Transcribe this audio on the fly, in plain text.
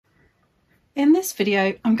In this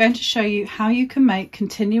video, I'm going to show you how you can make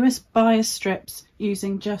continuous bias strips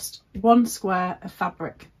using just one square of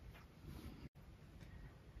fabric.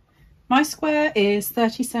 My square is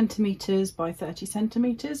 30 centimetres by 30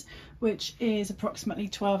 centimetres, which is approximately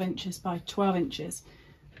 12 inches by 12 inches.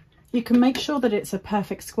 You can make sure that it's a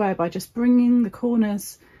perfect square by just bringing the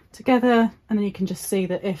corners together, and then you can just see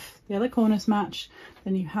that if the other corners match,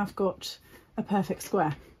 then you have got a perfect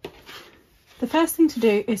square. The first thing to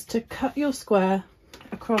do is to cut your square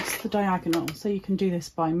across the diagonal. So you can do this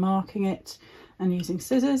by marking it and using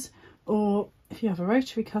scissors, or if you have a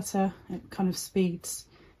rotary cutter, it kind of speeds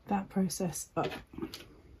that process up.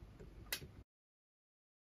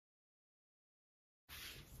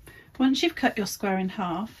 Once you've cut your square in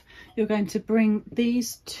half, you're going to bring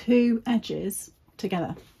these two edges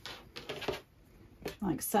together,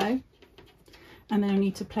 like so, and then you'll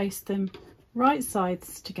need to place them right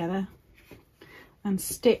sides together and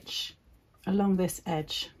stitch along this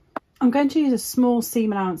edge. I'm going to use a small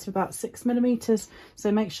seam allowance of about 6mm,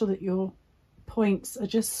 so make sure that your points are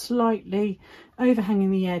just slightly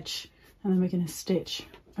overhanging the edge, and then we're going to stitch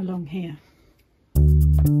along here.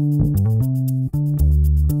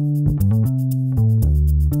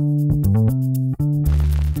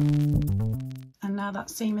 And now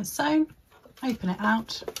that seam is sewn, open it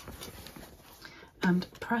out and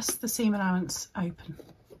press the seam allowance open.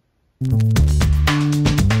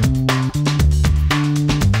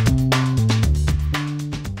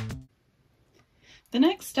 The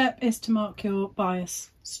next step is to mark your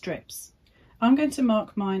bias strips. I'm going to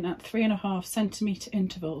mark mine at 3.5 centimetre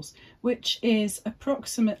intervals, which is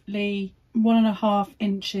approximately 1.5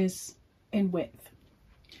 inches in width.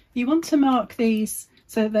 You want to mark these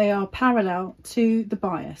so they are parallel to the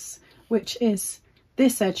bias, which is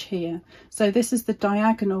this edge here. So this is the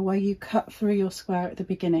diagonal where you cut through your square at the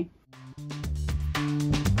beginning.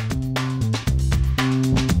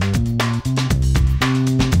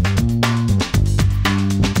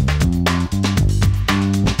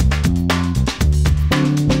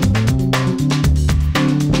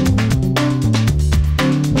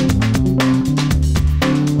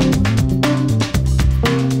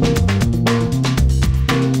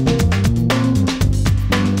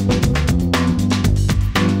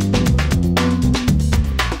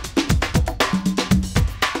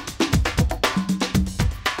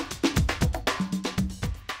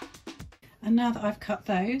 And now that I've cut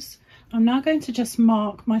those, I'm now going to just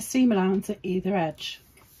mark my seam allowance at either edge.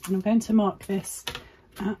 And I'm going to mark this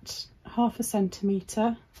at 0.5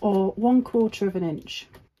 centimetre or 1/4 inch.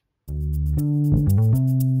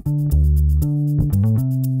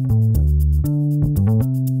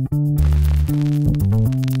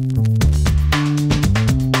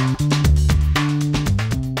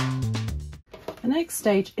 The next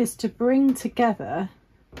stage is to bring together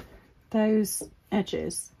those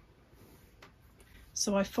edges.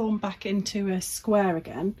 So I form back into a square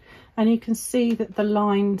again, and you can see that the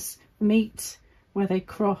lines meet where they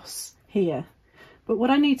cross here. But what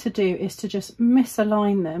I need to do is to just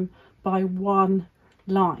misalign them by one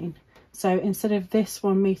line. So instead of this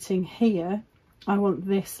one meeting here, I want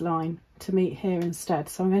this line to meet here instead.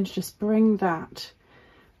 So I'm going to just bring that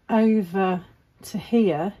over to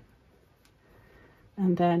here,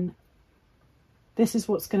 and then this is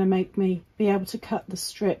what's going to make me be able to cut the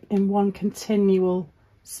strip in one continual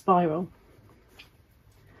spiral.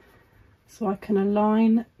 So I can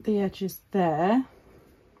align the edges there,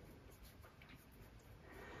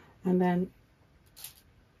 and then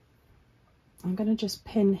I'm going to just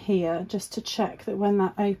pin here just to check that when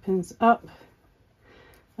that opens up,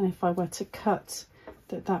 and if I were to cut,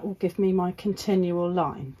 that will give me my continual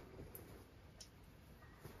line.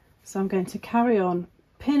 So I'm going to carry on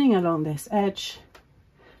pinning along this edge,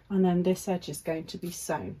 and then this edge is going to be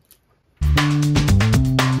sewn.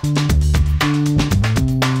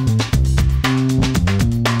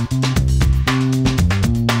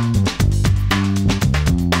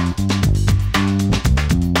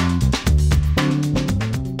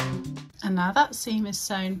 And now that seam is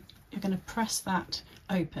sewn, you're going to press that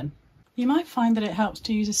open. You might find that it helps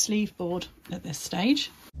to use a sleeve board at this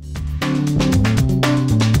stage.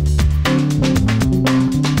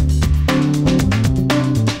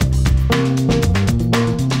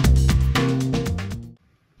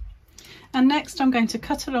 And next I'm going to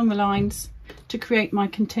cut along the lines to create my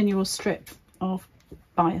continual strip of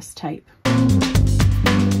bias tape.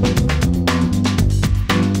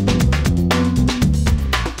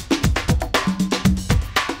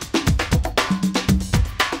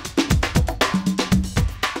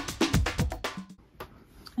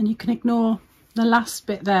 And you can ignore the last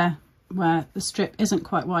bit there where the strip isn't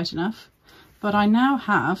quite wide enough, but I now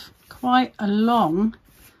have quite a long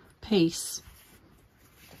piece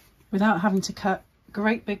without having to cut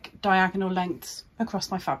great big diagonal lengths across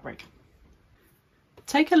my fabric.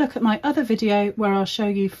 Take a look at my other video where I'll show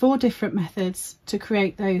you 4 different methods to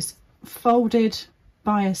create those folded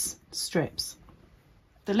bias strips.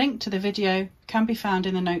 The link to the video can be found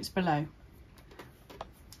in the notes below.